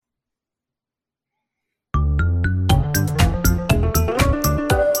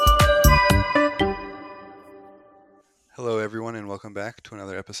Hello, everyone, and welcome back to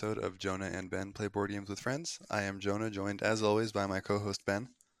another episode of Jonah and Ben Play Board Games with Friends. I am Jonah, joined as always by my co host Ben.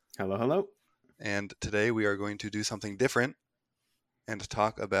 Hello, hello. And today we are going to do something different and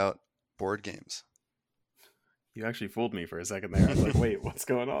talk about board games. You actually fooled me for a second there. I was like, wait, what's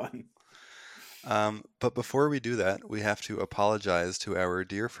going on? But before we do that, we have to apologize to our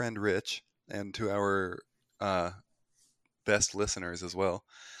dear friend Rich and to our uh, best listeners as well,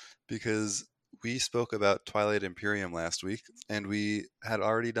 because we spoke about Twilight Imperium last week, and we had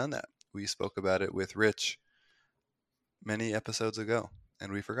already done that. We spoke about it with Rich many episodes ago,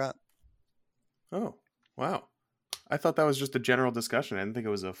 and we forgot. Oh, wow. I thought that was just a general discussion. I didn't think it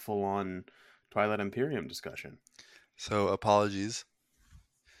was a full-on Twilight Imperium discussion. So apologies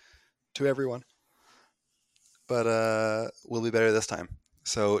to everyone, but we'll be better this time.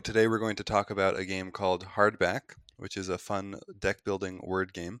 So today we're going to talk about a game called Hardback, which is a fun deck building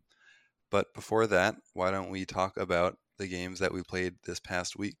word game. But before that, why don't we talk about the games that we played this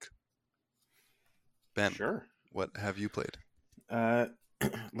past week? Ben, Sure. what have you played? Uh,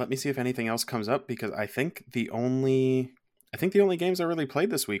 let me see if anything else comes up because I think the only games I really played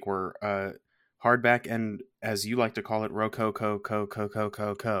this week were Hardback and, as you like to call it, Rococo.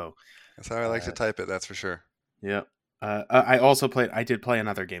 That's how I like to type it, that's for sure. Yep. I did play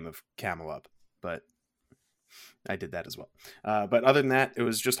another game of Camel Up, but I did that as well. But other than that, it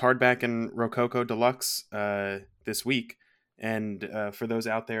was just Hardback and Rococo Deluxe this week. And for those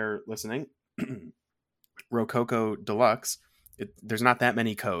out there listening, Rococo Deluxe, there's not that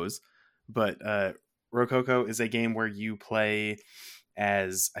many co's, but Rococo is a game where you play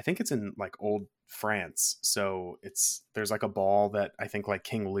as, I think it's in like old France. So there's like a ball that I think like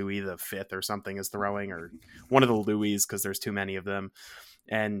King Louis the Fifth or something is throwing, or one of the Louis, because there's too many of them.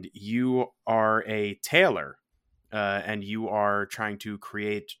 And you are a tailor, and you are trying to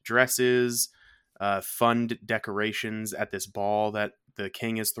create dresses, fund decorations at this ball that the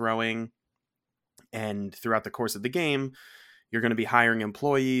king is throwing. And throughout the course of the game, you're going to be hiring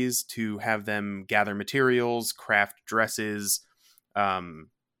employees to have them gather materials, craft dresses,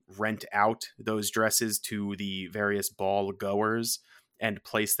 rent out those dresses to the various ball goers, and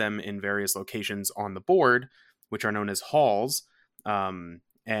place them in various locations on the board, which are known as halls.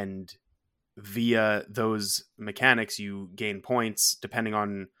 And via those mechanics, you gain points depending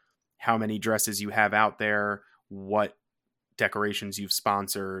on how many dresses you have out there, what decorations you've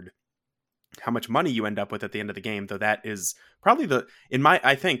sponsored, how much money you end up with at the end of the game. Though that is probably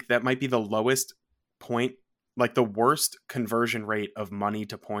I think that might be the lowest point, like the worst conversion rate of money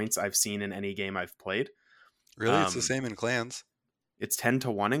to points I've seen in any game I've played. Really? It's the same in Clans? It's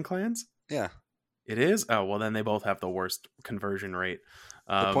 10-1 in Clans. Yeah. It is. Oh well, then they both have the worst conversion rate.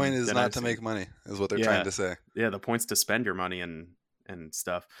 The point is That not I've to seen. make money, is what they're trying Yeah, to say. yeah. The point's to spend your money and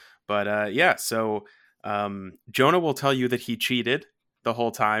stuff. But yeah. So Jonah will tell you that he cheated the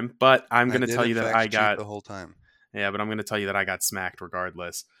whole time, but I'm I going to did, tell in you that fact, I cheat got. the whole time. Yeah, but I'm going to tell you that I got smacked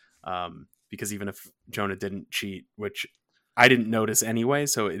regardless. Because even if Jonah didn't cheat, which I didn't notice anyway,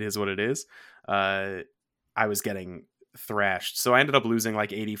 so it is what it is, I was getting thrashed. So I ended up losing like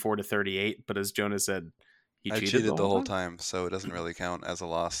 84-38. But as Jonah said, he I cheated the cheated the whole whole time. time, so it doesn't really count as a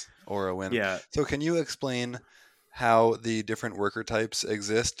loss or a win. Yeah, So can you explain how the different worker types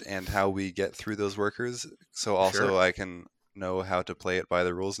exist and how we get through those workers, so sure. also I can know how to play it by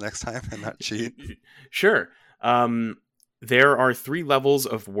the rules next time and not cheat? Sure. There are 3 levels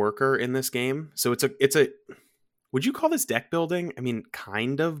of worker in this game. So it's a would you call this deck building? I mean,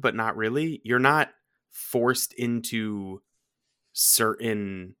 kind of, but not really. You're not forced into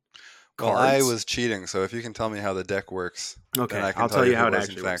certain Well, I cards. was cheating, so if you can tell me how the deck works, then Okay, I can I'll tell tell you you if it how it was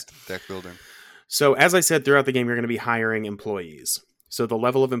in actually works. fact deck building. So, as I said, throughout the game, you're going to be hiring employees. So, the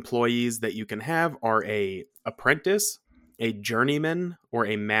level of employees that you can have are a apprentice, a journeyman, or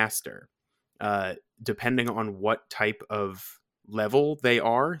a master. Depending on what type of level they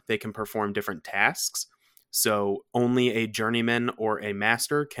are, they can perform different tasks. So, only a journeyman or a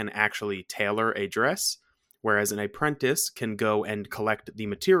master can actually tailor a dress, whereas an apprentice can go and collect the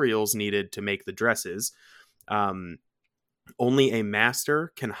materials needed to make the dresses. Um, Only a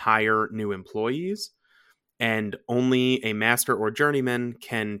master can hire new employees, and only a master or journeyman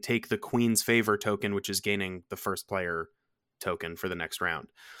can take the Queen's Favor token, which is gaining the first player token for the next round.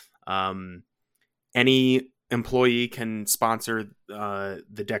 Um, any employee can sponsor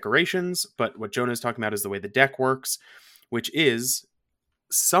the decorations, but what Jonah is talking about is the way the deck works, which is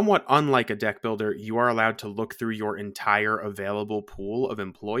somewhat unlike a deck builder. You are allowed to look through your entire available pool of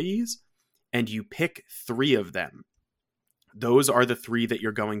employees, and you pick 3 of them. Those are the 3 that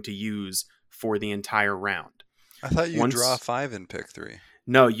you're going to use for the entire round. I thought you draw Once 5 and pick 3.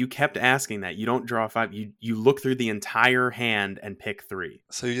 No, you kept asking that. You don't draw 5. You look through the entire hand and pick 3.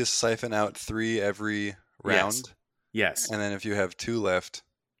 So you just siphon out 3 every Yes. round, Yes. and then if you have 2 left,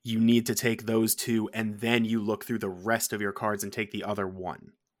 You need to take those 2, and then you look through the rest of your cards and take the other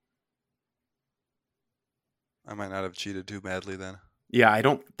 1. I might not have cheated too badly then. Yeah, I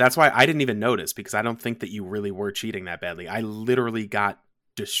don't. That's why I didn't even notice, because I don't think that you really were cheating that badly. I literally got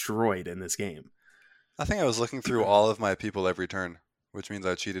destroyed in this game. I think I was looking through all of my people every turn, which means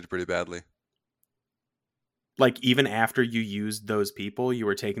I cheated pretty badly. Like, even after you used those people, you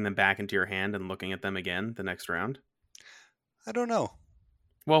were taking them back into your hand and looking at them again the next round? I don't know.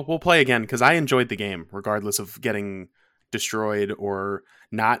 Well, we'll play again, because I enjoyed the game, regardless of getting destroyed or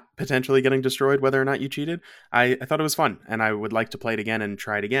not potentially getting destroyed, whether or not you cheated. I thought it was fun, and I would like to play it again and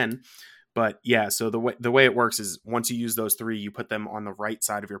try it again. But yeah, so the way it works is once you use those 3, you put them on the right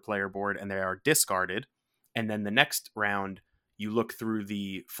side of your player board, and they are discarded. And then the next round, you look through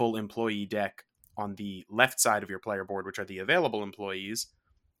the full employee deck on the left side of your player board, which are the available employees,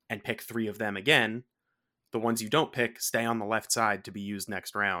 and pick 3 of them again. The ones you don't pick stay on the left side to be used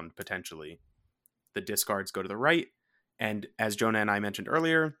next round, potentially. The discards go to the right. And as Jonah and I mentioned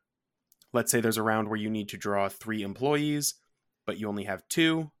earlier, let's say there's a round where you need to draw 3 employees, but you only have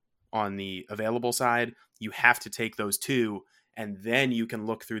 2 on the available side. You have to take those 2, and then you can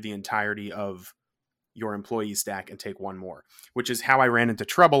look through the entirety of your employee stack and take 1 more, which is how I ran into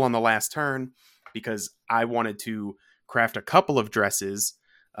trouble on the last turn, because I wanted to craft a couple of dresses,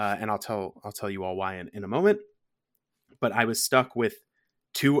 and I'll tell you all why in a moment. But I was stuck with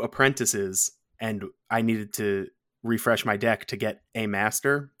 2 apprentices, and I needed to refresh my deck to get a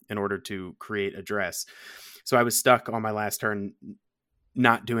master in order to create a dress. So I was stuck on my last turn,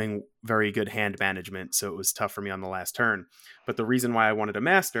 not doing very good hand management, so it was tough for me on the last turn. But the reason why I wanted a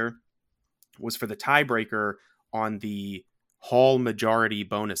master was for the tiebreaker on the hall majority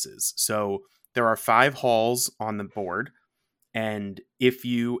bonuses. So there are 5 halls on the board, and if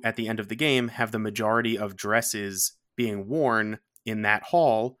you, at the end of the game, have the majority of dresses being worn in that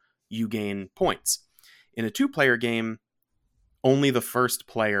hall, you gain points. In a 2-player game, only the first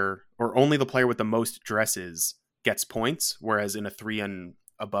player, or only the player with the most dresses, gets points, whereas in a 3 and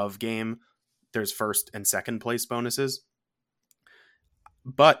above game, there's first and second place bonuses.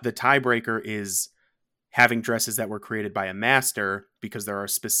 But the tiebreaker is having dresses that were created by a master, because there are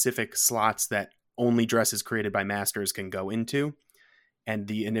specific slots that only dresses created by masters can go into. And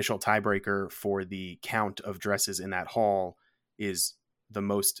the initial tiebreaker for the count of dresses in that hall is the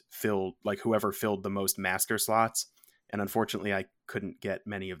most filled, like whoever filled the most master slots. And unfortunately, I couldn't get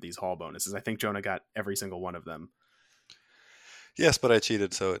many of these hall bonuses. I think Jonah got every single one of them. Yes, but I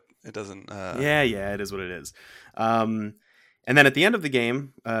cheated, so it doesn't... Yeah, it is what it is. And then at the end of the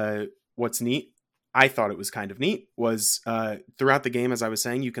game, what's neat, I thought it was kind of neat, was throughout the game, as I was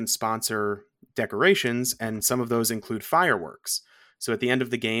saying, you can sponsor decorations, and some of those include fireworks. So at the end of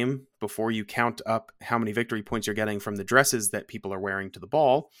the game, before you count up how many victory points you're getting from the dresses that people are wearing to the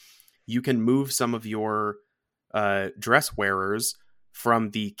ball, you can move some of your dress wearers from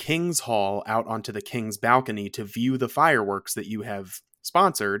the King's Hall out onto the King's balcony to view the fireworks that you have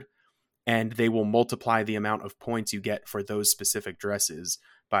sponsored, and they will multiply the amount of points you get for those specific dresses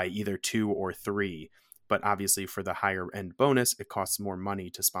by either 2 or 3. But obviously, for the higher end bonus, it costs more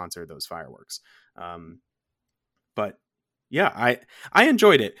money to sponsor those fireworks. But yeah, I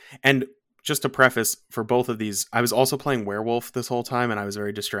enjoyed it. And just to preface, for both of these, I was also playing Werewolf this whole time, and I was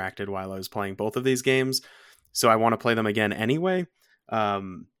very distracted while I was playing both of these games. So I want to play them again anyway.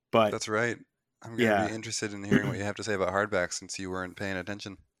 But That's right. I'm going to be interested in hearing what you have to say about hardback, since you weren't paying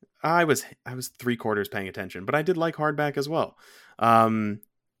attention. I was 3/4 paying attention, but I did like hardback as well.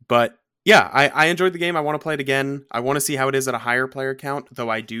 But yeah, I enjoyed the game. I want to play it again. I want to see how it is at a higher player count, though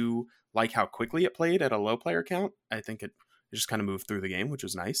I do like how quickly it played at a low player count. I think it just kind of moved through the game, which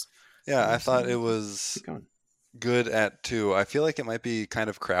was nice. Yeah, I thought it was good at 2. I feel like it might be kind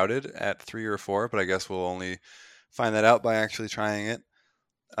of crowded at 3 or 4, but I guess we'll only find that out by actually trying it.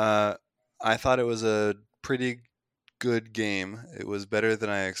 I thought it was a pretty good game. It was better than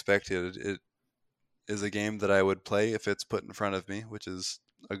I expected. It is a game that I would play if it's put in front of me, which is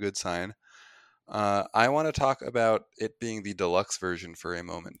a good sign. I want to talk about it being the deluxe version for a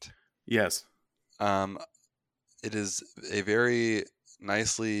moment. Yes. It is a very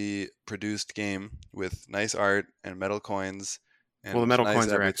nicely produced game with nice art and metal coins. And well, the metal nice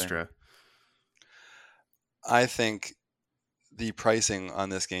coins are everything. extra. I think the pricing on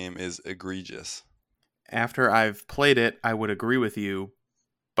this game is egregious. After I've played it, I would agree with you,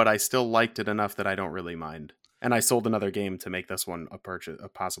 but I still liked it enough that I don't really mind. And I sold another game to make this one a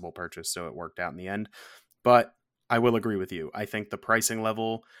possible purchase, so it worked out in the end. But I will agree with you. I think the pricing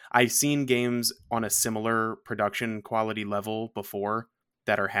level, I've seen games on a similar production quality level before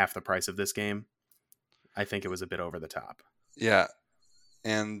that are half the price of this game. I think it was a bit over the top. Yeah,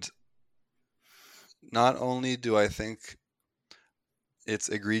 and not only do I think it's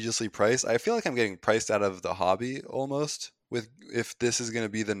egregiously priced, I feel like I'm getting priced out of the hobby almost with if this is going to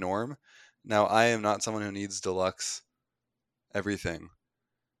be the norm. Now, I am not someone who needs deluxe everything,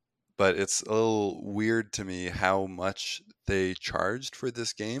 but it's a little weird to me how much they charged for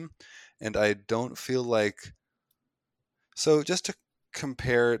this game, and I don't feel like so just to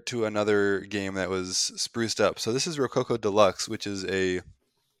compare it to another game that was spruced up. So this is Rococo Deluxe, which is a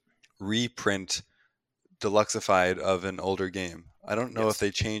reprint deluxeified of an older game. I don't know if Yes.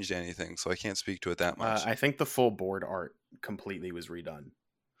 they changed anything, so I can't speak to it that much. I think the full board art completely was redone.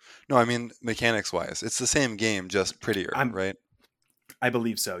 No, I mean mechanics wise, it's the same game, just prettier, I'm right? I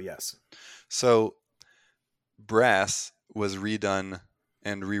believe so, yes. So Brass was redone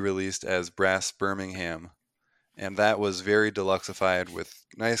and re-released as Brass Birmingham, and that was very deluxeified with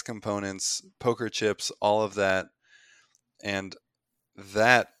nice components, poker chips, all of that. And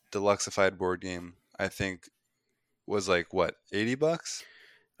that deluxeified board game, I think, was like what, $80?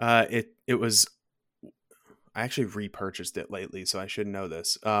 It was I actually repurchased it lately, so I should know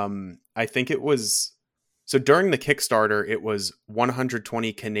this. I think it was so during the Kickstarter, it was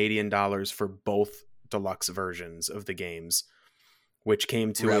 120 Canadian dollars for both deluxe versions of the games, which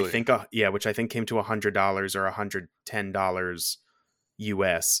came to I Really? think which I think came to $100 or $110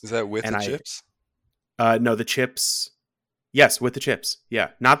 US. Is that with And the I chips? no, the chips. Yes, with the chips. Yeah,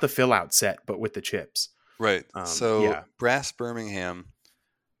 not the fill out set, but with the chips. Right. So Yeah. Brass Birmingham,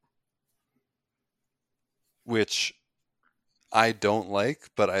 which I don't like,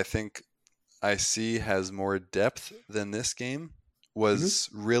 but I think I see has more depth than this game, Hmm. was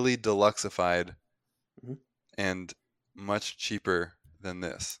really deluxeified Hmm. and much cheaper than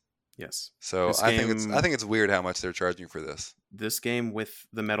this. Yes. So This I game think it's weird how much they're charging for this. this game with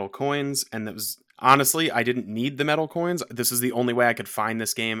the metal coins, and that was honestly, I didn't need the metal coins. This is the only way I could find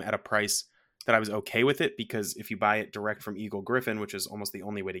this game at a price that I was okay with it, because if you buy it direct from Eagle Griffin, which is almost the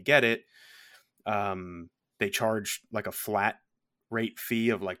only way to get it, they charge like a flat rate fee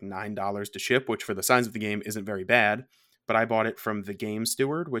of like $9 to ship, which for the size of the game isn't very bad. But I bought it from the Game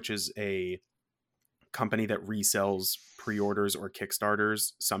Steward, which is a company that resells pre-orders or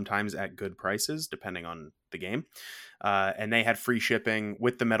Kickstarters, sometimes at good prices depending on the game, and they had free shipping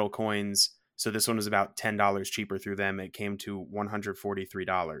with the metal coins. So this one was about $10 cheaper through them. It came to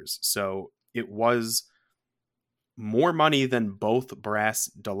 $143. So it was more money than both Brass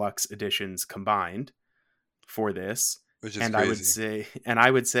Deluxe editions combined for this. Which is And crazy. I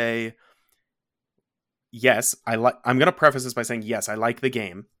would say yes, I'm going to preface this by saying yes, I like the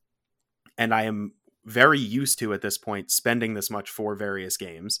game, and I am very used to at this point spending this much for various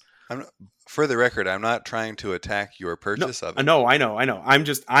games. I'm for the record, I'm not trying to attack your No, purchase of it. no, I know, I know.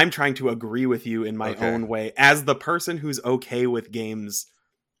 I'm trying to agree with you in my Okay. own way as the person who's okay with games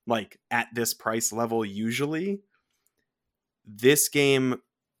like at this price level. Usually, this game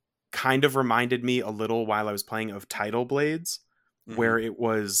kind of reminded me a little while I was playing of Tidal Blades, Hmm. where it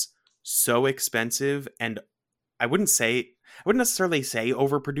was so expensive, and I wouldn't necessarily say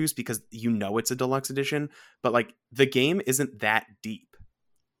overproduced, because it's a deluxe edition, but like the game isn't that deep.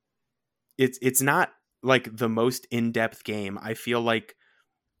 It's not like the most in-depth game. I feel like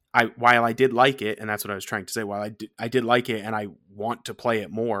while I did like it, and that's what I was trying to say, while I did like it and I want to play it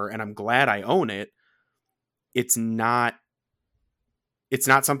more and I'm glad I own it, it's not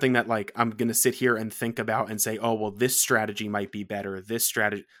something that like I'm going to sit here and think about and say, "Oh, well this strategy might be better. This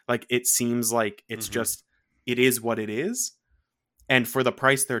strategy." Like it seems like it's Hmm. just it is what it is. And for the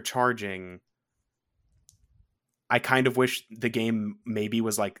price they're charging, I kind of wish the game maybe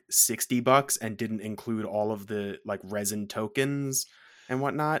was like $60 and didn't include all of the like resin tokens and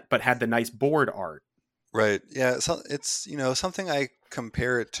whatnot, but had the nice board art. Right. Yeah. So it's something I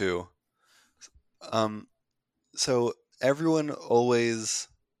compare it to. Um. So everyone always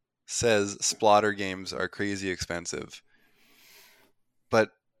says Splotter games are crazy expensive, but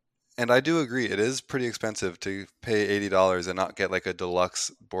and I do agree it is pretty expensive to pay $80 and not get like a deluxe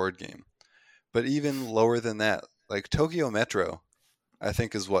board game. But even lower than that, like Tokyo Metro, I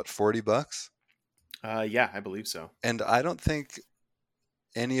think is what, $40? Yeah, I believe so. And I don't think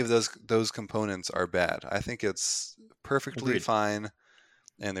any of those components are bad. I think it's perfectly Agreed. fine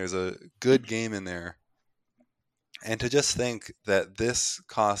and there's a good game in there. And to just think that this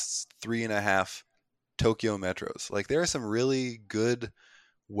costs 3.5 Tokyo Metros. Like there are some really good,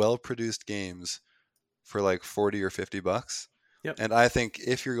 well produced games for like $40 or $50. Yep. And I think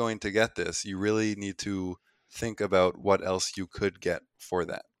if you're going to get this, you really need to think about what else you could get for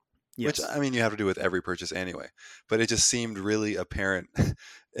that. Which, Yes. I mean, you have to do with every purchase anyway. But it just seemed really apparent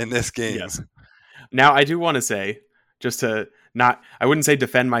in this game. Yes. Now, I do want to say, just to not, I wouldn't say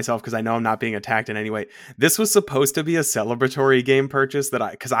defend myself because I know I'm not being attacked in any way. This was supposed to be a celebratory game purchase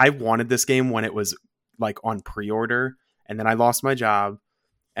because I wanted this game when it was like on pre-order, and then I lost my job,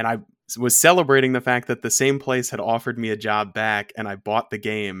 and I was celebrating the fact that the same place had offered me a job back, and I bought the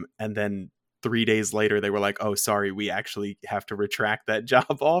game, and then 3 days later they were like, "Oh, sorry, we actually have to retract that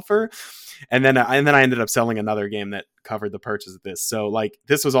job offer." And then I ended up selling another game that covered the purchase of this. So like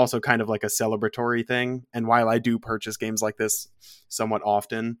this was also kind of like a celebratory thing. And while I do purchase games like this somewhat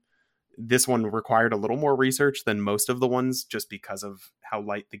often, this one required a little more research than most of the ones just because of how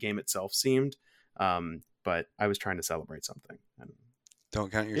light the game itself seemed. But I was trying to celebrate something. And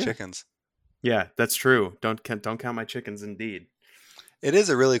Don't count your yeah. chickens. Yeah, that's true. Don't count my chickens, indeed. It is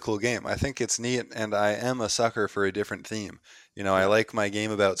a really cool game. I think it's neat, and I am a sucker for a different theme. I Yeah. like my game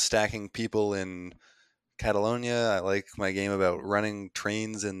about stacking people in Catalonia. I like my game about running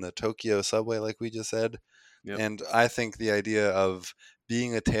trains in the Tokyo subway, like we just said. Yep. And I think the idea of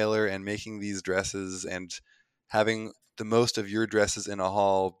being a tailor and making these dresses and having the most of your dresses in a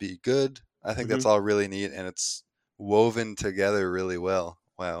haul be good, I think that's Mm-hmm. all really neat, and it's woven together really well.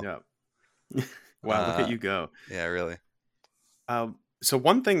 Wow. Yeah. Wow, look at you go. Yeah, really. So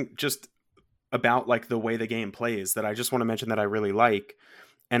one thing just about like the way the game plays that I just want to mention that I really like,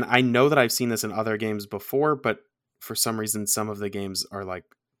 and I know that I've seen this in other games before, but for some reason some of the games are like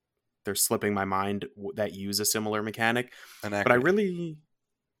they're slipping my mind that use a similar mechanic. But Anachrony.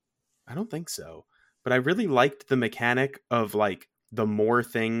 I don't think so. But I really liked the mechanic of like the more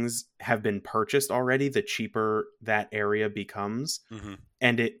things have been purchased already, the cheaper that area becomes. Mm-hmm.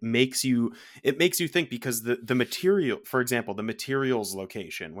 And it makes you think because the material, for example, the materials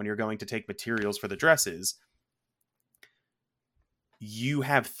location, when you're going to take materials for the dresses, you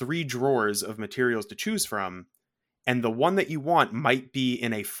have 3 drawers of materials to choose from, and the one that you want might be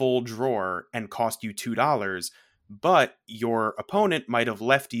in a full drawer and cost you $2, but your opponent might have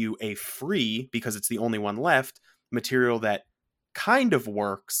left you a free, because it's the only one left, material that kind of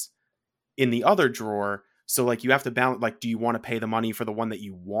works in the other drawer. So like you have to balance, like, do you want to pay the money for the one that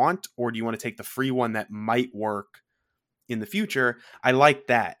you want, or do you want to take the free one that might work in the future? I like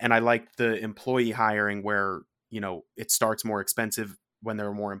that. And I like the employee hiring where, it starts more expensive when there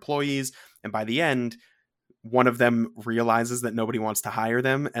are more employees. And by the end, one of them realizes that nobody wants to hire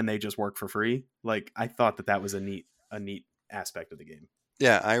them and they just work for free. Like, I thought that was a neat aspect of the game.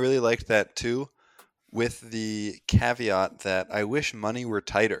 Yeah, I really liked that too, with the caveat that I wish money were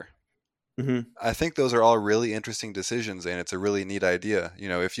tighter. Mm-hmm. I think those are all really interesting decisions, and it's a really neat idea.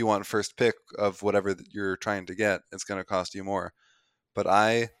 If you want first pick of whatever you're trying to get, it's going to cost you more. But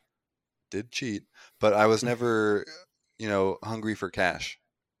I did cheat, but I was never, hungry for cash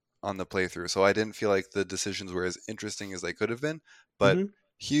on the playthrough. So I didn't feel like the decisions were as interesting as they could have been. But Mm-hmm.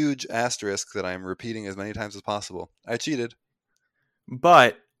 huge asterisk that I'm repeating as many times as possible. I cheated.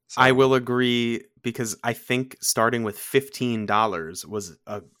 But So I will agree, because I think starting with $15 was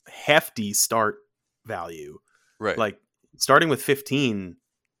a hefty start value. right. Like starting with 15,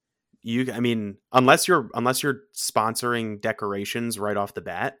 unless you're sponsoring decorations right off the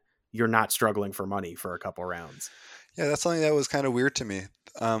bat, you're not struggling for money for a couple rounds. Yeah, that's something that was kind of weird to me.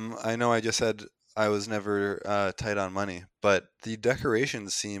 I know I just said I was never tight on money, but the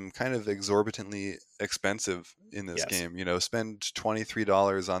decorations seem kind of exorbitantly expensive in this Yes. game. Spend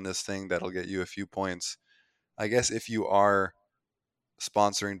 $23 on this thing that'll get you a few points. I guess if you are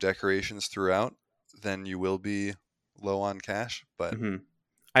sponsoring decorations throughout, then you will be low on cash. But Mm-hmm.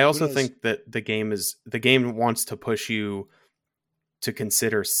 I who also knows? think that the game wants to push you to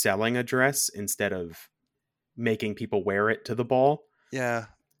consider selling a dress instead of making people wear it to the ball. Yeah,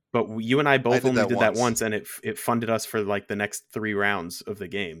 But you and I both only did that once. once, and it funded us for like the next 3 rounds of the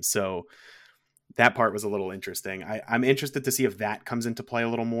game. So that part was a little interesting. I'm interested to see if that comes into play a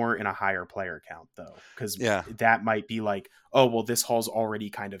little more in a higher player count, though, because Yeah. that might be like, oh, well, this hall's already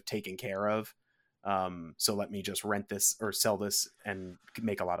kind of taken care of. So let me just rent this or sell this and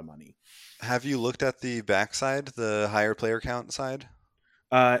make a lot of money. Have you looked at the backside, the higher player count side?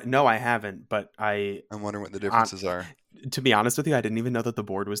 No, I haven't, but I'm wondering what the differences are. to be honest with you, I didn't even know that the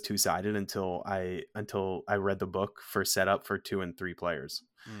board was 2-sided until I read the book for setup for 2 and 3 players.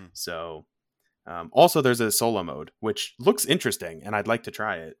 So also there's a solo mode, which looks interesting, and I'd like to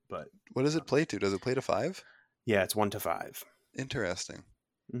try it. But what does it play to? Does it play to 5? Yeah, it's 1 to 5. Interesting.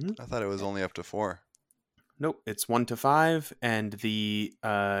 Mm-hmm. I thought it was only up to 4. Nope, it's 1 to 5, and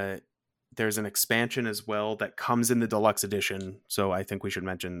There's an expansion as well that comes in the deluxe edition. So I think we should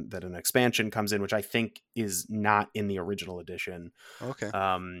mention that an expansion comes in, which I think is not in the original edition. Okay.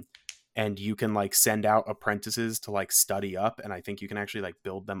 Um, and you can like send out apprentices to like study up, and I think you can actually like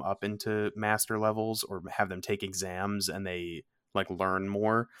build them up into master levels or have them take exams and they like learn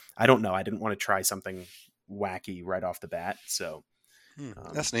more. I don't know. I didn't want to try something wacky right off the bat. So,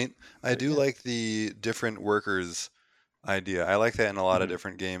 That's neat. I but do yeah. like the different workers idea. I like that in a lot of Mhm.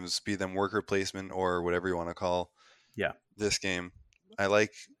 different games, be them worker placement or whatever you want to call Yeah. this game. I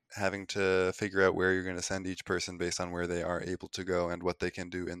like having to figure out where you're going to send each person based on where they are able to go and what they can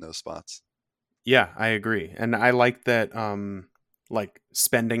do in those spots. Yeah, I agree. And I like that like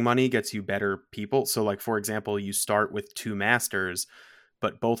spending money gets you better people. So like for example, you start with two masters,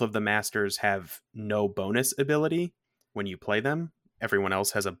 but both of the masters have no bonus ability when you play them. Everyone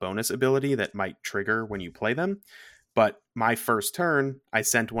else has a bonus ability that might trigger when you play them. But my first turn, I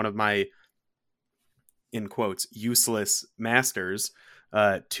sent one of my in quotes useless masters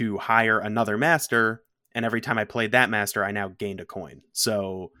to hire another master, and every time I played that master, I now gained a coin.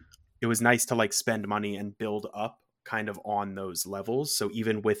 So it was nice to like spend money and build up kind of on those levels. So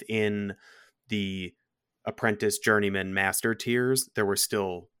even within the apprentice, journeyman, master tiers, there were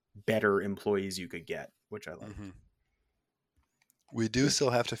still better employees you could get, which I liked. Hmm. We do Yeah. still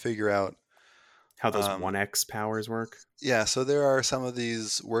have to figure out. How those Um, 1x powers work. yeah, so there are some of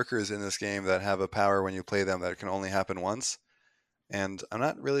these workers in this game that have a power when you play them that can only happen once. And I'm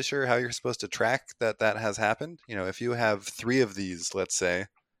not really sure how you're supposed to track that that has happened. You know, if you have three of these, let's say,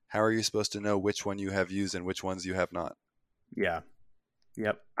 how are you supposed to know which one you have used and which ones you have not? Yeah.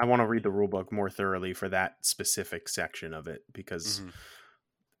 Yep. I want to read the rulebook more thoroughly for that specific section of it because Hmm.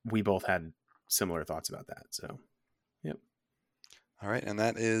 we both had similar thoughts about that. So, yep. All right, and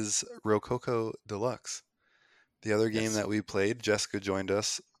that is Rococo Deluxe. The other game Yes. that we played, Jessica joined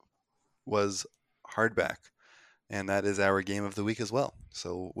us, was Hardback, and that is our game of the week as well.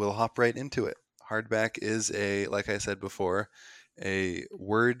 So we'll hop right into it. Hardback is a, like I said before, a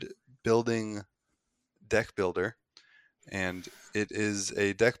word building deck builder, and it is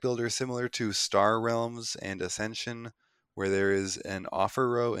a deck builder similar to Star Realms and Ascension, where there is an offer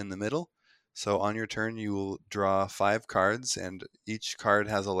row in the middle. So on your turn, you will draw 5 cards, and each card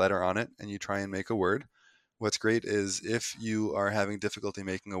has a letter on it, and you try and make a word. What's great is if you are having difficulty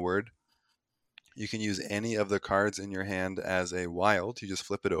making a word, you can use any of the cards in your hand as a wild. You just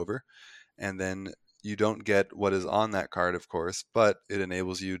flip it over, and then you don't get what is on that card, of course, but it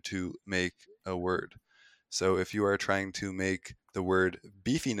enables you to make a word. So if you are trying to make the word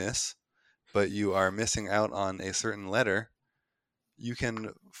beefiness, but you are missing out on a certain letter, you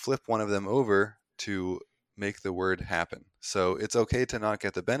can flip one of them over to make the word happen. So it's okay to not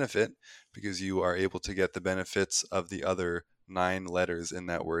get the benefit because you are able to get the benefits of the other 9 letters in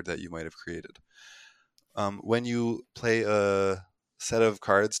that word that you might have created. When you play a set of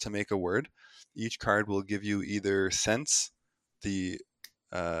cards to make a word, each card will give you either cents, the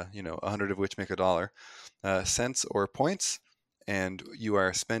 100 of which make a dollar, cents or points, and you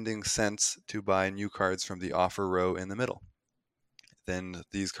are spending cents to buy new cards from the offer row in the middle. Then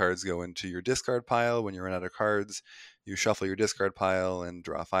these cards go into your discard pile. When you run out of cards, you shuffle your discard pile and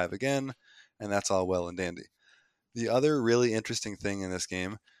draw 5 again, and that's all well and dandy. The other really interesting thing in this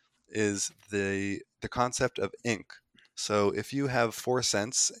game is the concept of ink. So if you have 4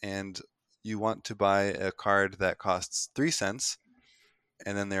 cents and you want to buy a card that costs 3 cents,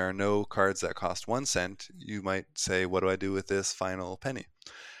 and then there are no cards that cost 1 cent, you might say, what do I do with this final penny?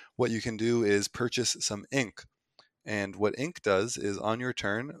 What you can do is purchase some ink. And what ink does is on your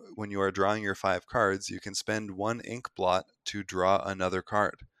turn, when you are drawing your 5 cards, you can spend 1 ink blot to draw another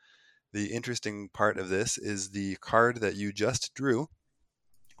card. The interesting part of this is the card that you just drew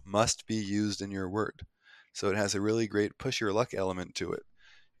must be used in your word. So it has a really great push your luck element to it.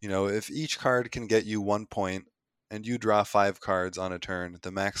 You know, if each card can get you 1 point and you draw 5 cards on a turn,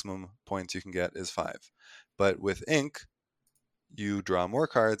 the maximum points you can get is 5. But with ink, you draw more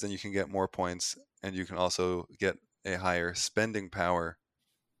cards and you can get more points, and you can also get a higher spending power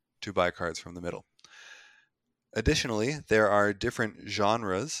to buy cards from the middle. Additionally, there are different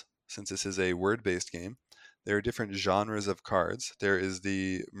genres, since this is a word based game. There are different genres of cards. There is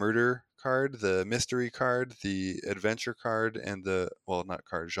the murder card, the mystery card, the adventure card, and not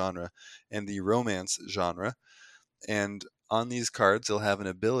card, genre, and the romance genre. And on these cards, they'll have an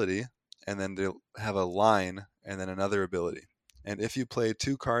ability, and then they'll have a line, and then another ability. And if you play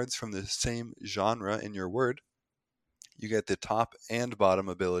 2 cards from the same genre in your word, you get the top and bottom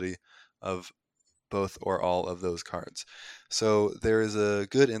ability of both or all of those cards. So there is a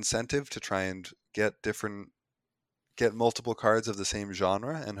good incentive to try and get multiple cards of the same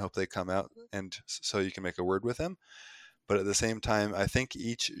genre and hope they come out, and so you can make a word with them. But at the same time, I think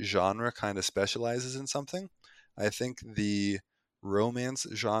each genre kind of specializes in something. I think the romance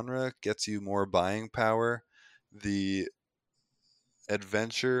genre gets you more buying power. The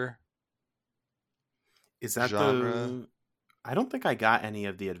adventure Is that genre, the? I don't think I got any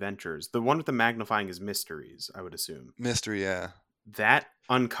of the adventures. The one with the magnifying is mysteries, I would assume. mystery, yeah. That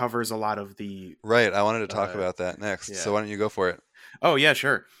uncovers a lot of the. Right, I wanted to talk Uh, about that next. So yeah. why don't you go for it? Oh yeah,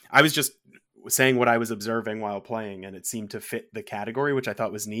 sure. I was just saying what I was observing while playing, and it seemed to fit the category, which I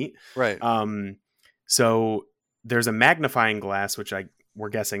thought was neat. Right. So there's a magnifying glass, which we're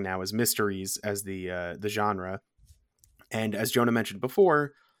guessing now is mysteries as the genre, and as Jonah mentioned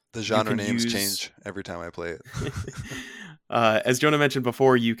before, The you genre can names use. change every time I play it. As Jonah mentioned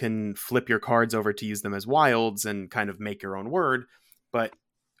before, you can flip your cards over to use them as wilds and kind of make your own word. But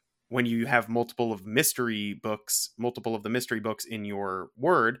when you have multiple of the mystery books in your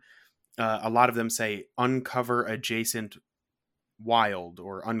word, a lot of them say uncover adjacent wild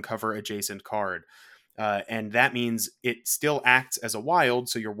or uncover adjacent card. And that means it still acts as a wild,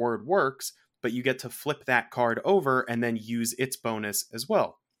 so your word works, but you get to flip that card over and then use its bonus as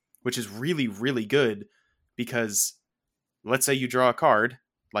well, which is really, really good because let's say you draw a card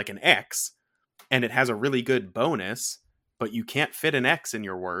like an X and it has a really good bonus, but you can't fit an X in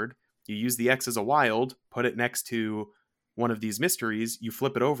your word. You use the X as a wild, put it next to one of these mysteries, you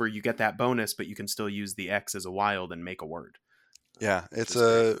flip it over, you get that bonus, but you can still use the X as a wild and make a word. Yeah, Which it's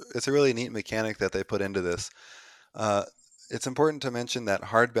is great. a really neat mechanic that they put into this. Uh, it's important to mention that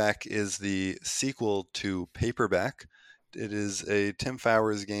hardback is the sequel to paperback. It is a Tim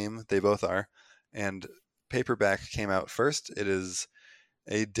Fowers game. They both are, and paperback came out first. It is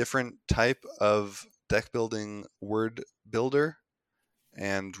a different type of deck building word builder,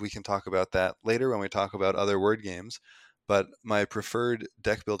 and we can talk about that later when we talk about other word games. But my preferred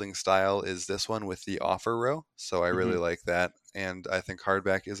deck building style is this one with the offer row, so I really Mm-hmm. like that, and I think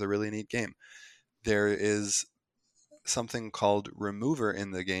hardback is a really neat game. There is something called remover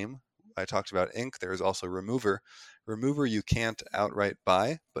in the game. I talked about ink. There's also remover. Remover you can't outright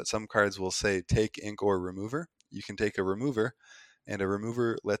buy, but some cards will say take ink or remover. You can take a remover, and a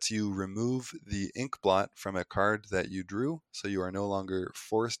remover lets you remove the ink blot from a card that you drew, so you are no longer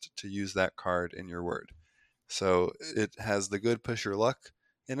forced to use that card in your word. So it has the good push your luck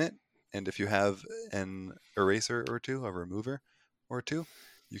in it, and if you have an eraser or two, a remover or two,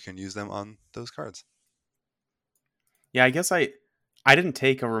 you can use them on those cards. Yeah, I guess I didn't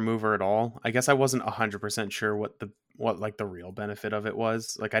take a remover at all. I guess I wasn't 100% sure what like the real benefit of it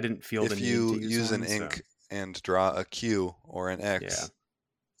was. Like I didn't feel the If need to you use use an one, so ink and draw a Q or an yeah. X,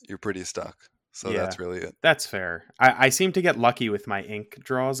 you're pretty stuck. So Yeah. that's really it. That's fair. I seem to get lucky with my ink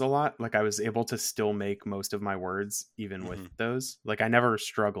draws a lot. Like I was able to still make most of my words even with Hmm. those. Like I never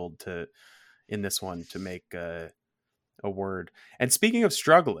struggled to in this one to make a word. And speaking of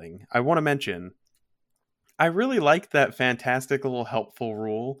struggling, I want to mention I really like that fantastical helpful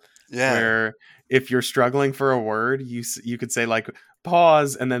rule Yeah, where if you're struggling for a word, you could say like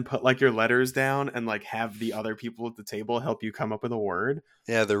pause and then put like your letters down and like have the other people at the table help you come up with a word.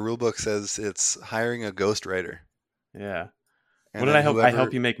 yeah. The rule book says it's hiring a ghostwriter, Yeah. What and did then I help whoever,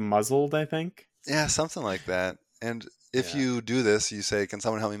 you make muzzled, I think? yeah, something like that. And if Yeah. you do this, you say, "Can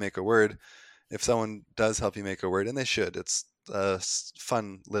someone help me make a word?" If someone does help you make a word, and they should, it's a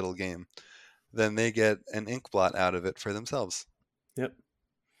fun little game. Then they get an ink blot out of it for themselves. Yep.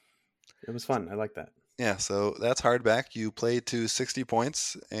 It was fun. I like that. Yeah, so that's hardback. You play to 60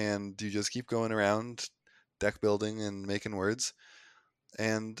 points, and you just keep going around deck building and making words.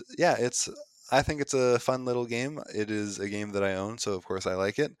 And yeah, I think it's a fun little game. It is a game that I own, so of course I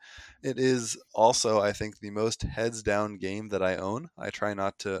like it. It is also, I think, the most heads down game that I own. I try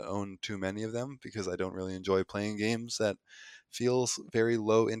not to own too many of them because I don't really enjoy playing games that feels very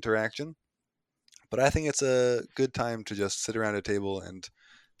low interaction. But I think it's a good time to just sit around a table and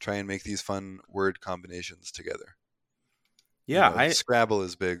try and make these fun word combinations together. You Yeah, know, Scrabble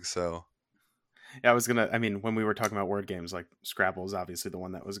is big, so I was gonna. I mean, when we were talking about word games, like Scrabble is obviously the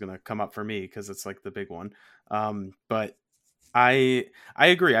one that was gonna come up for me because it's like the big one. But I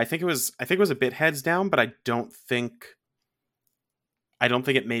agree. I think it was a bit heads down, but I don't think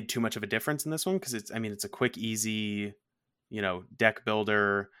it made too much of a difference in this one because it's. I mean, it's a quick, easy, deck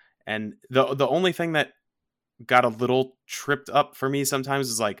builder, and the only thing that got a little tripped up for me sometimes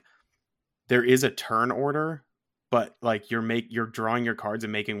is like there is a turn order, but like you're drawing your cards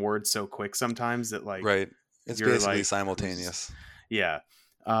and making words so quick sometimes that like right. It's you're basically like who's simultaneous. yeah.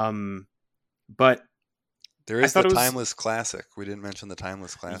 Um but There I is the thought it was Timeless Classic. We didn't mention the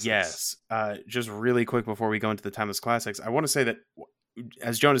Timeless Classics. yes. Just really quick before we go into the Timeless Classics, I want to say that,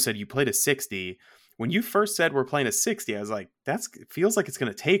 as Jonas said, you played a 60. When you first said we're playing a 60, I was like, that's feels like it's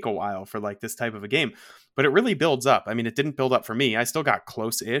going to take a while for like this type of a game, but it really builds up. I mean, it didn't build up for me. I still got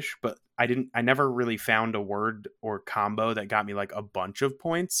close-ish, but I never really found a word or combo that got me like a bunch of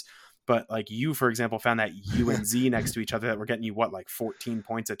points. But like you, for example, found that U and Z next to each other that were getting you what, like 14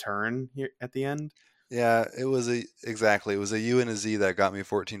 points a turn here at the end. Yeah, it was exactly. It was a U and a Z that got me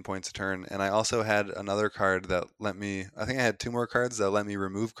 14 points a turn, and I also had another card that let me. I think I had two more cards that let me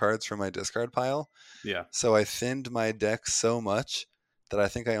remove cards from my discard pile. Yeah. So I thinned my deck so much that I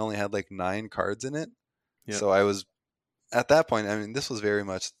think I only had like 9 cards in it. Yep. So I was at that point. I mean, this was very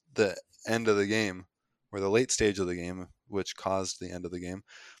much the end of the game, or the late stage of the game, which caused the end of the game.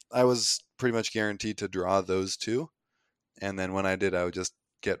 I was pretty much guaranteed to draw those two, and then when I did, I would just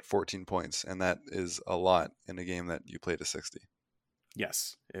get 14 points, and that is a lot in a game that you played a 60.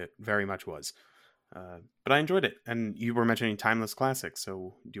 Yes, it very much was. But I enjoyed it. And you were mentioning Timeless Classic,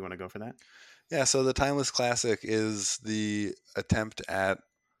 so do you want to go for that? Yeah, so the Timeless Classic is the attempt at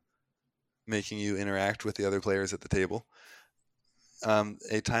making you interact with the other players at the table.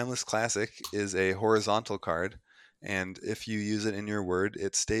 A Timeless Classic is a horizontal card, and if you use it in your word,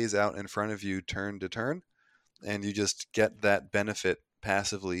 it stays out in front of you turn to turn, and you just get that benefit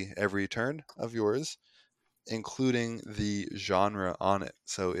passively every turn of yours, including the genre on it.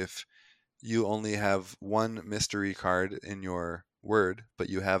 So if you only have one mystery card in your word, but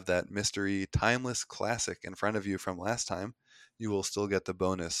you have that mystery Timeless Classic in front of you from last time, you will still get the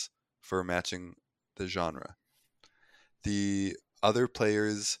bonus for matching the genre. The other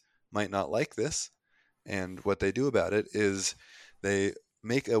players might not like this, and what they do about it is they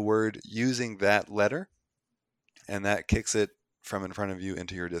make a word using that letter, and that kicks it from in front of you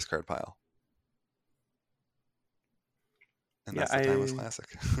into your discard pile. And Yeah, that's the Timeless Classic.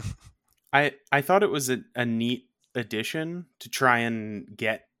 I thought it was a neat addition to try and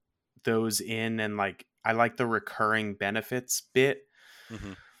get those in, and like I like the recurring benefits bit.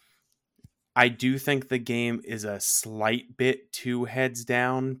 hmm I do think the game is a slight bit too heads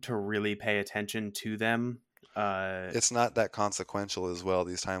down to really pay attention to them. It's not that consequential as well,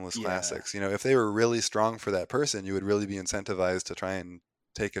 these Timeless Yeah, Classics. If they were really strong for that person, you would really be incentivized to try and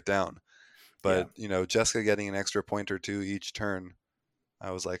take it down. yeah, But, Jessica getting an extra point or two each turn,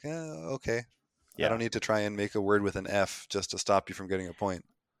 I was like, okay. I yeah. don't need to try and make a word with an F just to stop you from getting a point.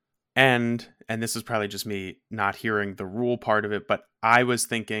 And this is probably just me not hearing the rule part of it, but I was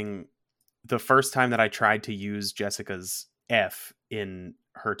thinking the first time that I tried to use Jessica's F in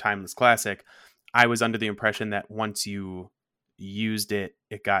her Timeless Classic, I was under the impression that once you used it,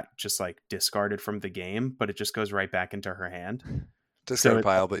 it got just like discarded from the game, but it just goes right back into her hand. So Discard it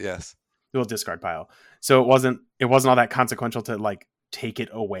pile, but yes. will discard pile. So it wasn't all that consequential to like take it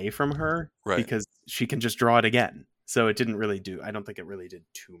away from her Right. because she can just draw it again. So it didn't really do. I don't think it really did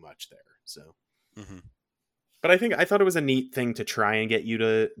too much there. So, hmm but I thought it was a neat thing to try and get you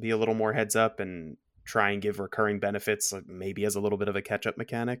to be a little more heads up and try and give recurring benefits, like maybe as a little bit of a catch up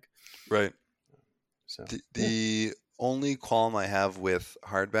mechanic. Right. So The, yeah, the only qualm I have with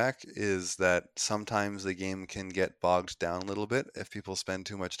hardback is that sometimes the game can get bogged down a little bit if people spend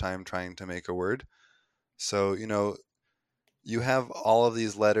too much time trying to make a word. So, you have all of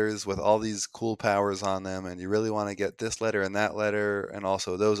these letters with all these cool powers on them, and you really want to get this letter and that letter, and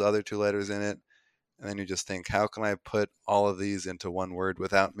also those other two letters in it. And then you just think, how can I put all of these into one word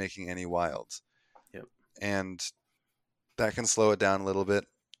without making any wilds? yep, And that can slow it down a little bit,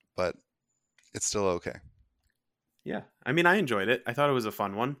 but it's still okay. yeah. I mean, I enjoyed it. I thought it was a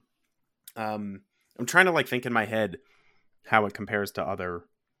fun one. I'm trying to like think in my head how it compares to other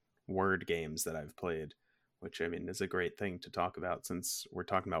word games that I've played, which I mean is a great thing to talk about since we're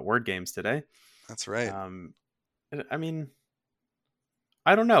talking about word games today. That's right. Um, I mean,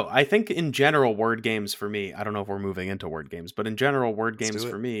 I don't know. I think in general, word games for me, I don't know if we're moving into word games, but in general, word Let's games do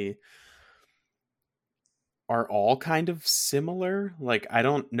for it. me are all kind of similar. Like, I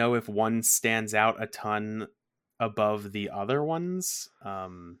don't know if one stands out a ton above the other ones,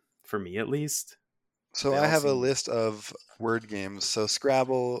 for me at least. So They I all have a seem, list of word games. So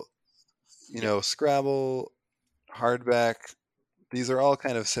Scrabble, yep, Scrabble, Hardback, these are all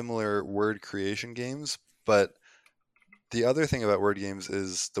kind of similar word creation games, but the other thing about word games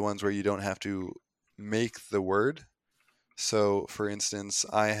is the ones where you don't have to make the word. So, for instance,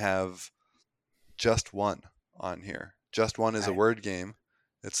 I have Just One on here. Just One is a right, word game.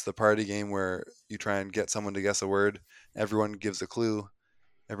 It's the party game where you try and get someone to guess a word. Everyone gives a clue.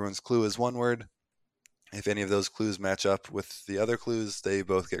 Everyone's clue is one word. If any of those clues match up with the other clues, they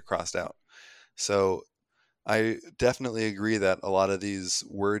both get crossed out. So I definitely agree that a lot of these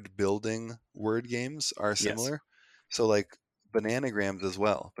word building word games are Yes. similar. So like Bananagrams as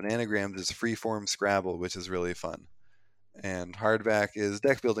well. Bananagrams is freeform Scrabble, which is really fun. And Hardback is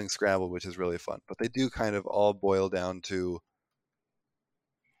deck building Scrabble, which is really fun. But they do kind of all boil down to,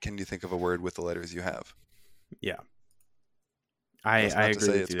 can you think of a word with the letters you have? Yeah. I That's not to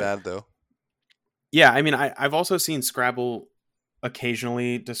agree say with it's you. bad though. Yeah, I mean, I've also seen Scrabble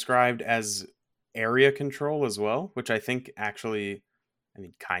occasionally described as area control as well, which I think actually, I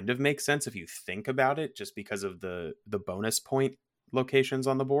mean, kind of makes sense if you think about it, just because of the bonus point locations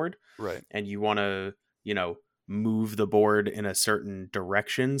on the board, Right. and you want to, you know, move the board in a certain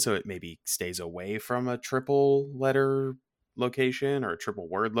direction so it maybe stays away from a triple letter location or a triple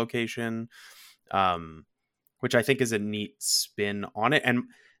word location. Um, which I think is a neat spin on it. And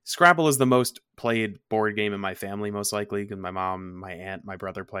Scrabble is the most played board game in my family, most likely, because my mom, my aunt, my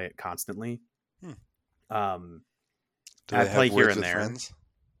brother play it constantly. Hmm. Um, Do I they play have here words and with there. friends?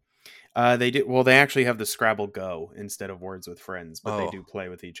 They do well. They actually have the Scrabble Go instead of Words with Friends, but they Oh, do play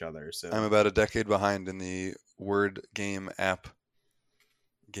with each other. I'm So about a decade behind in the word game app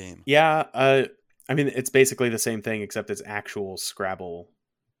game. yeah, I mean it's basically the same thing except it's actual Scrabble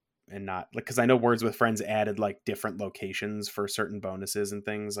and not like because I know Words with Friends added like different locations for certain bonuses and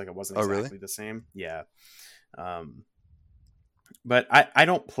things. Like it wasn't Oh, really? exactly the same. Yeah. Um, but I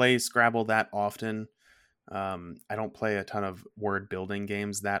don't play Scrabble that often. I don't play a ton of word building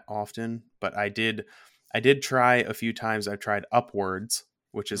games that often, but I did try a few times. I've tried Upwards,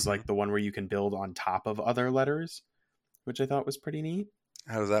 which is Hmm. like the one where you can build on top of other letters, which I thought was pretty neat.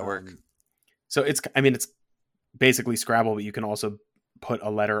 How does that work? Um, so it's I mean it's basically Scrabble, but you can also put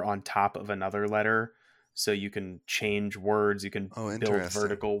a letter on top of another letter, so you can change words. You can Oh, build interesting.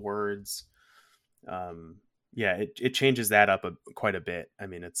 vertical words. Um, yeah, it changes that up quite a bit. I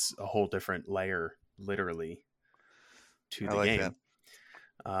mean, it's a whole different layer, literally, to I the like that. game.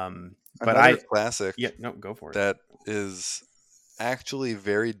 But Another I, classic yeah, no, go for it. that is actually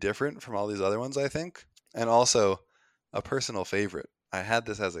very different from all these other ones, I think, and also a personal favorite. I had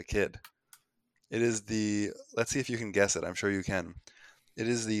this as a kid. It is the, let's see if you can guess it. I'm sure you can. It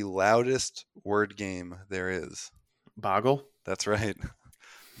is the loudest word game there is. Boggle. That's right.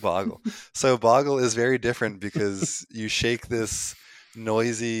 Boggle. So Boggle is very different because you shake this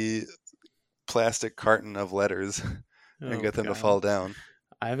noisy plastic carton of letters and Oh get them to God, fall down.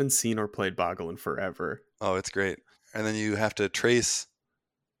 I haven't seen or played Boggle in forever. Oh, it's great. And then you have to trace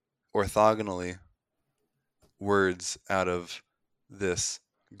orthogonally words out of this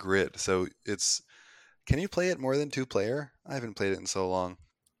grid. So it's, can you play it more than two player? I haven't played it in so long.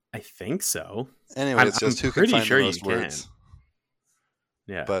 I think so. Anyway, I'm it's I'm just who can pretty find the sure you most can. words.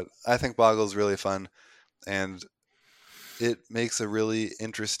 Yeah. But I think Boggle's really fun and it makes a really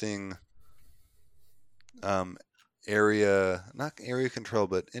interesting um, area, not area control,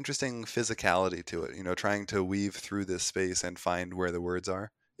 but interesting physicality to it. You know, trying to weave through this space and find where the words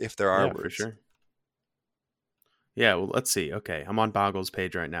are, if there are Yeah, for words. sure. Yeah. Well, let's see. Okay, I'm on Boggle's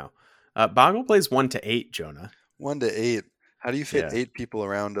page right now. Boggle plays 1 to 8. Jonah. 1 to 8. How do you fit Yeah. 8 people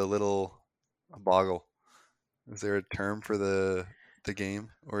around a little boggle? Is there a term for the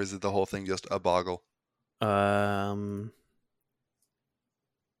game, or is it the whole thing just a boggle? Um.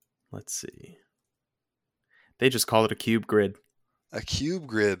 Let's see. They just call it a cube grid. A cube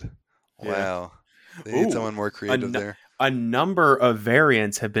grid. Yeah. Wow, they need Ooh, someone more a, creative nu- there. a number of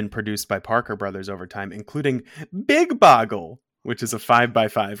variants have been produced by Parker Brothers over time, including Big Boggle, which is a 5 by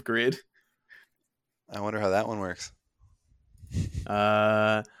 5 grid. I wonder how that one works.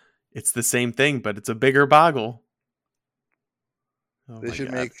 Uh, it's the same thing, but it's a bigger boggle. Oh They my should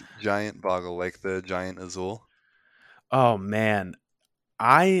god. make giant boggle like the giant Azul. Oh man,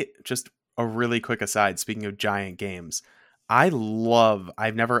 I just a really quick aside. Speaking of giant games, I've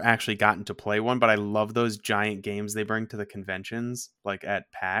never actually gotten to play one, but I love those giant games they bring to the conventions, like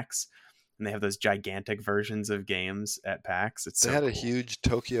at PAX, and they have those gigantic versions of games at PAX. It's They so had a cool. huge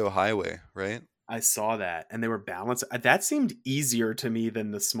Tokyo Highway, right? I saw that, and they were balanced. That seemed easier to me than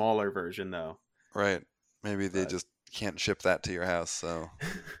the smaller version, though. Right. Maybe they But just can't ship that to your house, so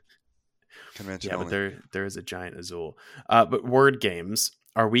convention yeah, but only. there is a giant Azul. But word games,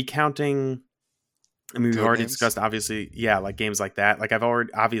 are we counting? I mean, we've Code already names? discussed, obviously, yeah, like games like that. Like I've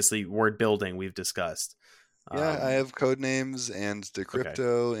already, obviously, word building we've discussed. Yeah, I Um, have code names and okay.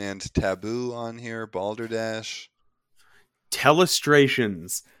 Decrypto and Taboo on here, Balderdash.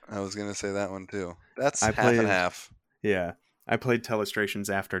 Telestrations. I was gonna say that one too. That's I half and played, half. yeah, I played Telestrations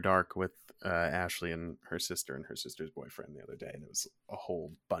After Dark with Ashley and her sister sister's boyfriend the other day, and it was a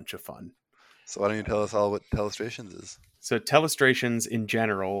whole bunch of fun. So why don't you tell Um, us all what Telestrations is? so Telestrations in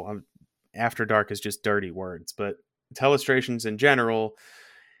general, After Dark is just dirty words, but Telestrations in general,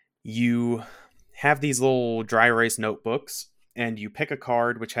 you have these little dry erase notebooks and you pick a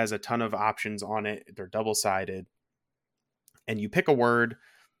card which has a ton of options on it. They're double-sided. And you pick a word,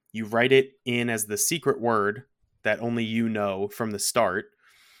 you write it in as the secret word that only you know from the start,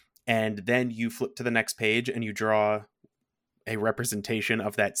 and then you flip to the next page and you draw a representation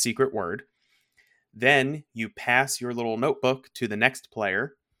of that secret word. Then you pass your little notebook to the next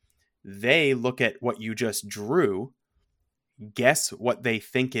player. They look at what you just drew, guess what they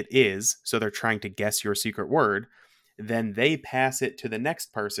think it is, so they're trying to guess your secret word. Then they pass it to the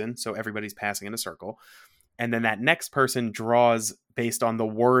next person, so everybody's passing in a circle. And then that next person draws based on the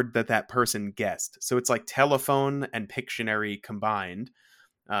word that that person guessed. So it's like telephone and Pictionary combined.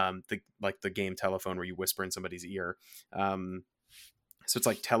 Like the game Telephone where you whisper in somebody's ear. So it's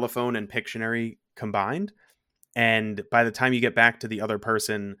like telephone and Pictionary combined. And by the time you get back to the other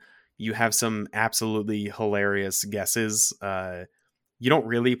person, you have some absolutely hilarious guesses. You don't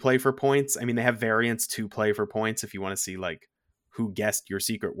really play for points. I mean, they have variants to play for points if you want to see like who guessed your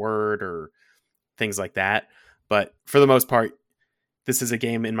secret word or things like that. But for the most part, this is a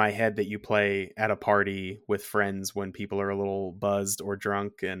game in my head that you play at a party with friends when people are a little buzzed or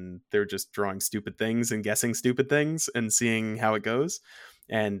drunk and they're just drawing stupid things and guessing stupid things and seeing how it goes.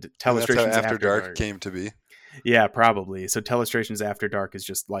 And That's how Telestrations After Dark came to be. Yeah, probably. So Telestrations After Dark is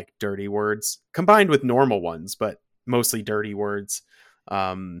just like dirty words combined with normal ones, but mostly dirty words.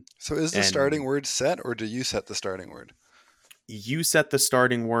 So is the starting word set, or do you set the starting word? You set the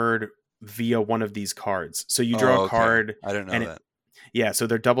starting word via one of these cards. So you draw a card. I didn't know that. Yeah, so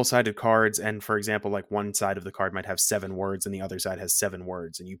they're double-sided cards, and for example, like one side of the card might have 7 words and the other side has 7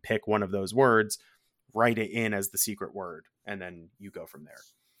 words, and you pick one of those words, write it in as the secret word, and then you go from there.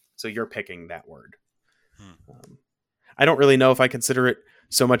 So you're picking that word. I don't really know if I consider it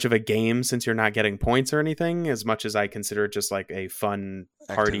so much of a game since you're not getting points or anything, as much as I consider it just like a fun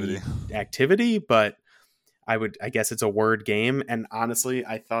party activity, but I guess it's a word game. And honestly,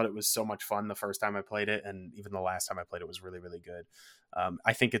 I thought it was so much fun the first time I played it. And even the last time I played it was really, really good.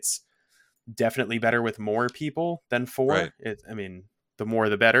 I think it's definitely better with more people than 4. Right. I mean, the more,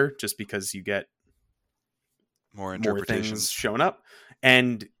 the better, just because you get more interpretations, more things shown up.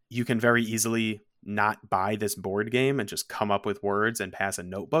 And you can very easily not buy this board game and just come up with words and pass a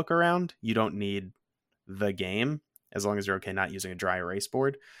notebook around. You don't need the game as long as you're okay not using a dry erase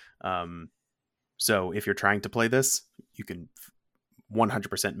board. So if you're trying to play this, you can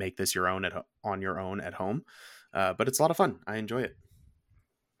 100% make this your own on your own at home. But it's a lot of fun. I enjoy it.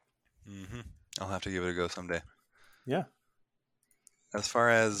 Mm-hmm. I'll have to give it a go someday. Yeah. As far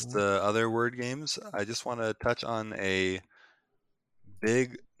as the other word games, I just want to touch on a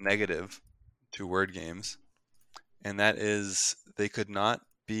big negative to word games, and that is they could not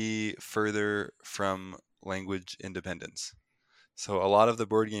be further from language independence. So a lot of the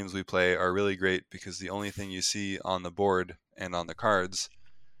board games we play are really great because the only thing you see on the board and on the cards,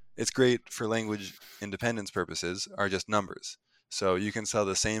 it's great for language independence purposes, are just numbers. So you can sell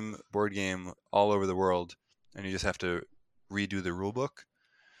the same board game all over the world and you just have to redo the rule book.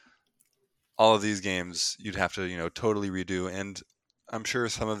 All of these games you'd have to, totally redo, and I'm sure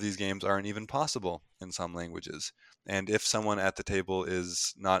some of these games aren't even possible in some languages. And if someone at the table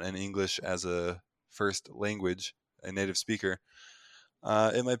is not an English as a first language, a native speaker,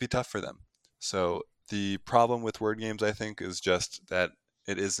 it might be tough for them. So the problem with word games, I think, is just that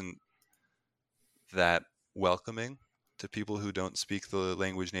it isn't that welcoming to people who don't speak the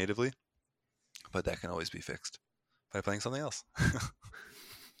language natively. But that can always be fixed by playing something else.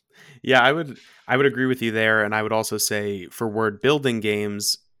 Yeah, I would agree with you there, and I would also say for word building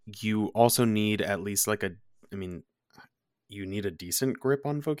games, you also need at least you need a decent grip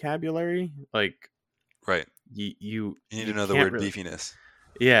on vocabulary. Like, right. You need to know the word beefiness.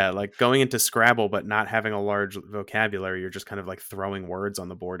 Yeah, like going into Scrabble but not having a large vocabulary, you're just kind of like throwing words on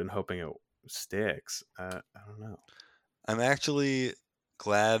the board and hoping it sticks. I don't know. I'm actually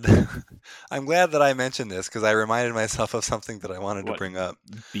glad I'm glad that I mentioned this because I reminded myself of something that I wanted to bring up.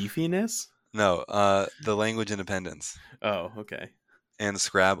 Beefiness? No, the language independence. Oh, okay. And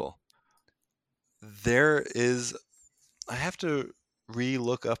Scrabble. I have to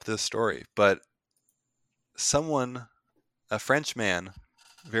re-look up this story, but a French man,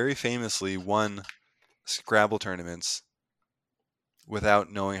 very famously won Scrabble tournaments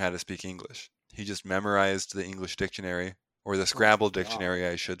without knowing how to speak English. He just memorized the English dictionary, or the Scrabble dictionary,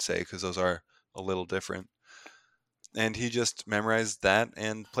 I should say, because those are a little different. And he just memorized that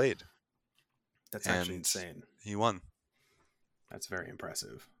and played. That's actually insane. He won. That's very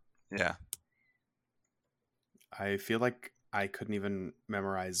impressive. Yeah. I feel like I couldn't even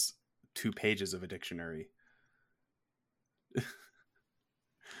memorize 2 pages of a dictionary.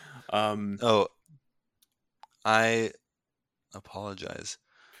 um, Oh, I apologize.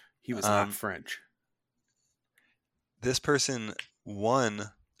 he was not French. This person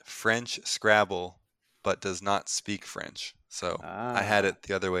won French Scrabble, but does not speak French. So I had Ah, it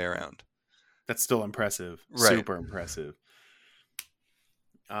the other way around. that's still impressive. Right. Super impressive.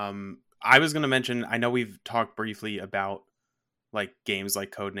 I was going to mention, I know we've talked briefly about like games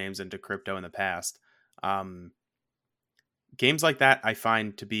like Codenames and Decrypto in the past. Um, games like that I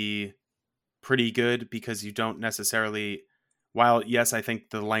find to be pretty good because you don't necessarily, while yes, I think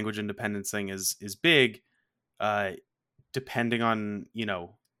the language independence thing is big, uh, depending on, you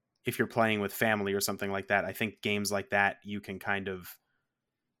know, if you're playing with family or something like that, I think games like that you can kind of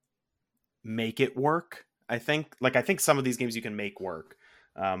make it work. I think some of these games you can make work.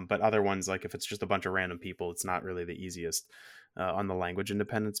 But other ones, like if it's just a bunch of random people, it's not really the easiest on the language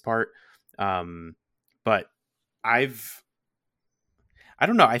independence part. But I've, I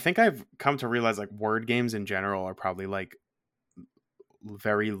don't know. I think I've come to realize like word games in general are probably like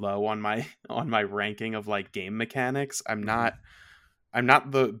very low on my on my ranking of like game mechanics. Mhm. I'm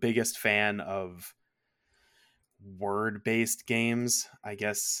not the biggest fan of word based games. I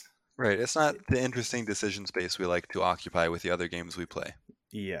guess Right. It's not the interesting decision space we like to occupy with the other games we play.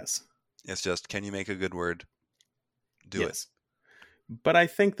 yes, It's just, can you make a good word? Do it. yes. But I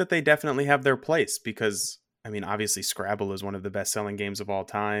think that they definitely have their place because I mean, obviously Scrabble is one of the best-selling games of all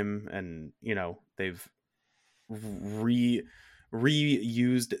time and, you know, they've re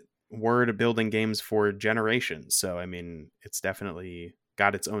reused word building games for generations. So, I mean, it's definitely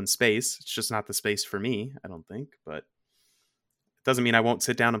got its own space. It's just not the space for me, I don't think, but it doesn't mean I won't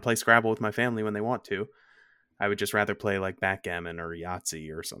sit down and play Scrabble with my family when they want to. I would just rather play like backgammon or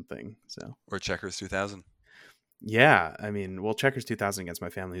Yahtzee or something. So, Or Checkers 2000. yeah, I mean, well, Checkers 2000 against my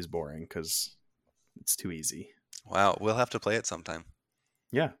family is boring because it's too easy. Wow. We'll have to play it sometime.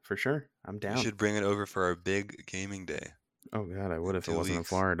 Yeah, for sure. I'm You down. should bring it over for our big gaming day Oh god, I would in if it two wasn't in weeks.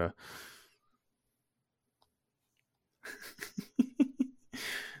 Florida.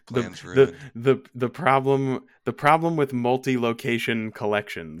 the Plans ruined. the problem with multi-location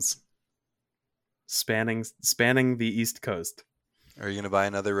collections spanning the East Coast. Are you going to buy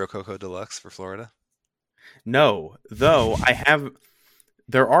another Rococo Deluxe for Florida? No, though I have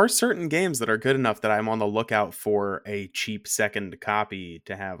there are certain games that are good enough that I'm on the lookout for a cheap second copy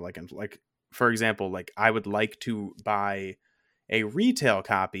to have like for example, like I would like to buy a retail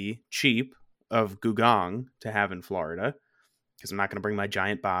copy cheap of Gugong to have in Florida because I'm not going to bring my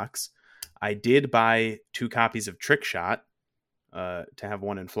giant box. I did buy 2 copies of Trick Shot to have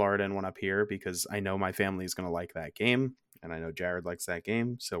one in Florida and one up here because I know my family is going to like that game and I know Jared likes that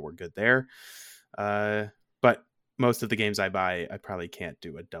game, so we're good there. But most of the games I buy, I probably can't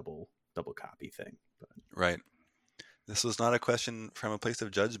do a double copy thing. But Right. This was not a question from a place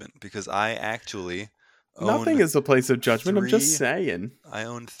of judgment because I actually nothing own is a place of judgment. I'm just three. saying. I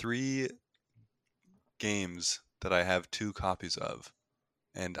own 3 games that I have 2 copies of,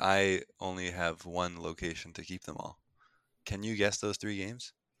 and I only have one location to keep them all. Can you guess those 3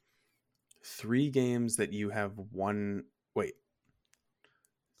 games? 3 games that you have one. Wait,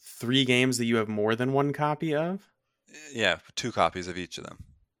 3 games that you have more than one copy of? Yeah, 2 copies of each of them.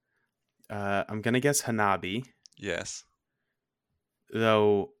 I'm gonna guess Hanabi, Yes.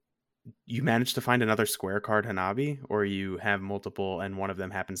 though. You managed to find another square card Hanabi, or you have multiple and one of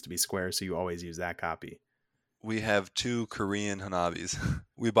them happens to be square, so you always use that copy. We have 2 Korean Hanabis.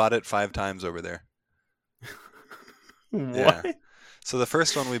 We bought it 5 times over there. Yeah. What? So the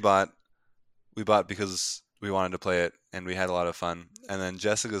first one we bought because we wanted to play it and we had a lot of fun. And then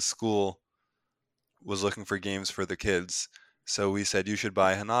Jessica's school was looking for games for the kids. So we said, you should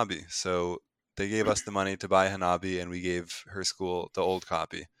buy Hanabi. So they gave us the money to buy Hanabi and we gave her school the old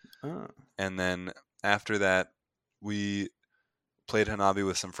copy. Oh. And then after that, we played Hanabi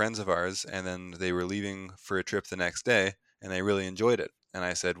with some friends of ours. And then they were leaving for a trip the next day and they really enjoyed it. And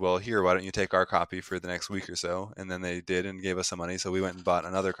I said, well, here, why don't you take our copy for the next week or so? And then they did and gave us some money. So we went and bought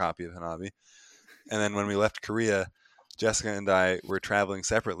another copy of Hanabi. And then when we left Korea, Jessica and I were traveling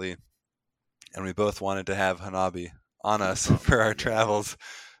separately, and we both wanted to have Hanabi on us Oh for my our god. travels,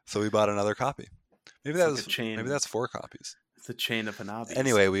 so we bought another copy. Maybe It's that like a was maybe chain. that's 4 copies. It's a chain of Hanabis.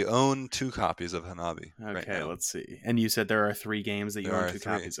 Anyway, we own 2 copies of Hanabi right Okay, now. let's see. And you said there are 3 games that you There own are 2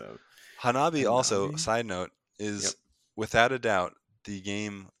 3. copies of. Hanabi also, Hanabi? side note, Yep. is without a doubt the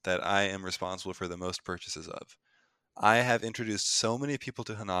game that I am responsible for the most purchases of. I have introduced so many people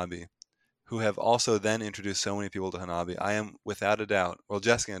to Hanabi who have also then introduced so many people to Hanabi. I am without a doubt, well,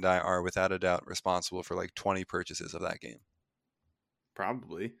 Jessica and I are without a doubt responsible for like 20 purchases of that game.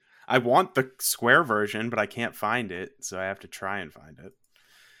 Probably. I want the square version, but I can't find it, so I have to try and find it.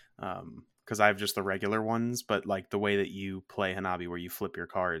 Because I have just the regular ones, but like the way that you play Hanabi, where you flip your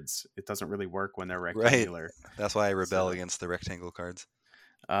cards, it doesn't really work when they're Right. rectangular. That's why I rebel against the rectangle cards.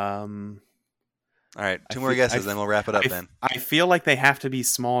 Um, All right, two more guesses, then we'll wrap it up. Then I feel like they have to be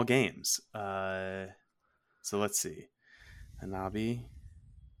small games. So let's see, Hanabi.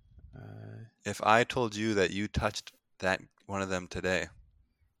 If I told you that you touched that one of them today,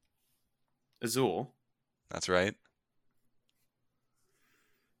 Azul. That's right.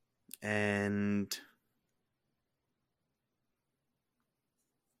 And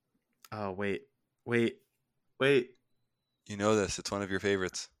oh wait. You know this. It's one of your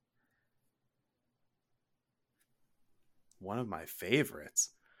favorites. One of my favorites.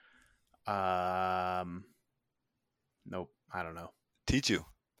 Nope, I don't know. Tichu.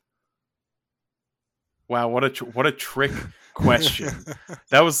 Wow, what a trick question.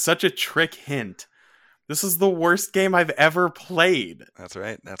 That was such a trick hint. This is the worst game I've ever played. That's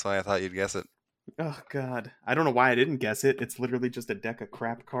right. That's why I thought you'd guess it. Oh god, I don't know why I didn't guess it. It's literally just a deck of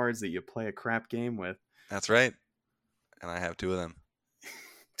crap cards that you play a crap game with. That's right. And I have two of them.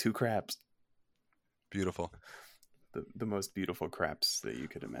 2 craps. Beautiful. The most beautiful craps that you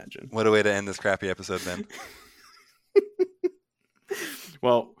could imagine. What a way to end this crappy episode, then.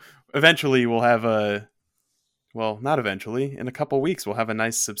 Well, eventually we'll have a... Well, not eventually. In a couple weeks, we'll have a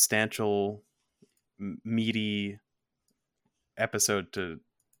nice, substantial, meaty episode to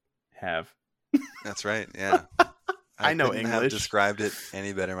have. That's right, yeah. I know couldn't English. have described it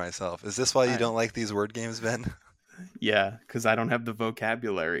any better myself. Is this why you don't like these word games, Ben? Yeah, because I don't have the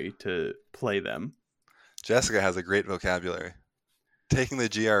vocabulary to play them. Jessica has a great vocabulary. Taking the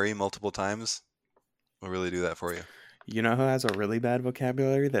GRE multiple times will really do that for you. You know who has a really bad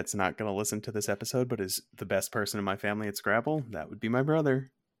vocabulary that's not going to listen to this episode, but is the best person in my family at Scrabble? That would be my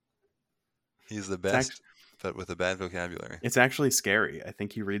brother. He's the best, but with a bad vocabulary. It's actually scary. I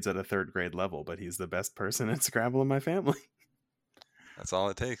think he reads at a 3rd grade level, but he's the best person at Scrabble in my family. That's all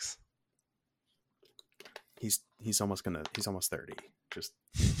it takes. He's almost 30. Just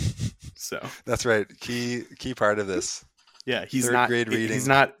so. That's right. Key part of this. Yeah, he's 3rd not grade reading. He's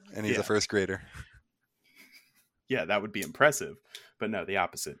not, and he's a 1st grader. Yeah, that would be impressive. But no, the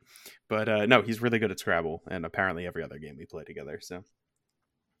opposite. But no, he's really good at Scrabble, and apparently every other game we play together. So,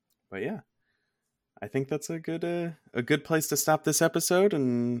 but yeah, I think that's a good place to stop this episode.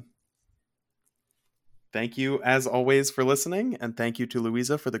 And thank you, as always, for listening, and thank you to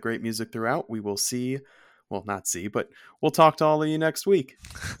Louisa for the great music throughout. We will see, well, not see, but we'll talk to all of you next week.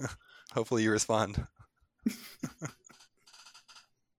 Hopefully you respond.